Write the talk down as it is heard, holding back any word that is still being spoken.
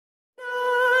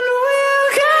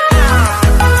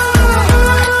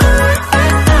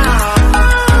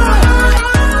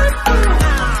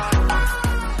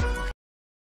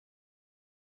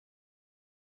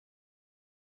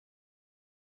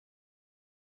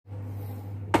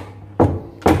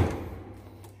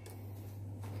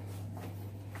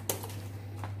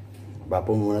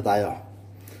Papo muna tayo.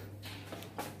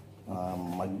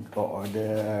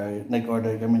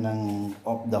 Nag-order kami ng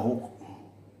off the hook.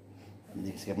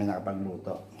 Hindi kasi kami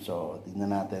nakapagluto. So,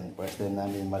 tingnan natin. First time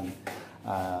namin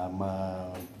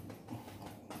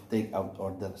take out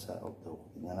order sa off the hook.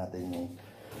 Tingnan natin yung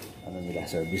ano nila,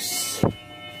 service.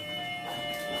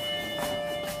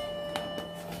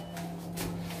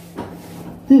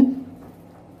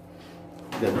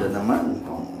 Ganda naman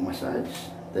ang massage.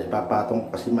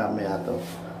 Papatong kasi mamaya to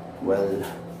while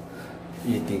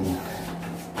eating.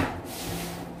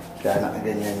 Kaya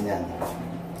nakaganyan yan.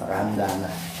 Nakahanda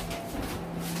na.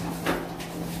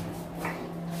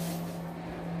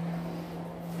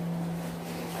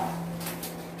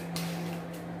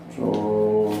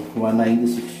 So,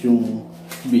 196 yung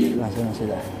bill. Nasaan na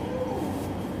sila?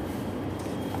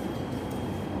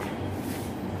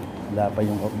 Wala pa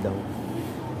yung off daw.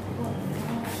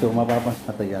 So,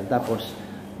 matagal. Tapos,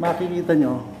 makikita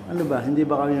nyo, ano ba, hindi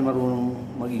ba kami marunong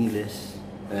mag-English?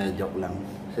 Joke lang.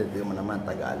 Kasi ito mo naman,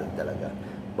 Tagalog talaga.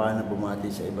 Paano bumati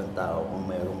sa ibang tao kung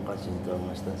mayroong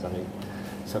kasintomas ng sakit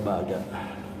sa baga?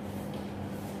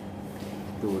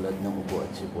 Tulad ng ubo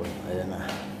at sipon. Ayan na.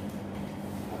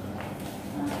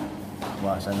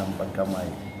 Iwasan ng pagkamay.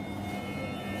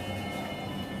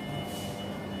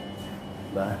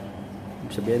 Diba?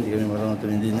 Ibig sabihin, hindi kami marunong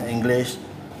tumindi ng English.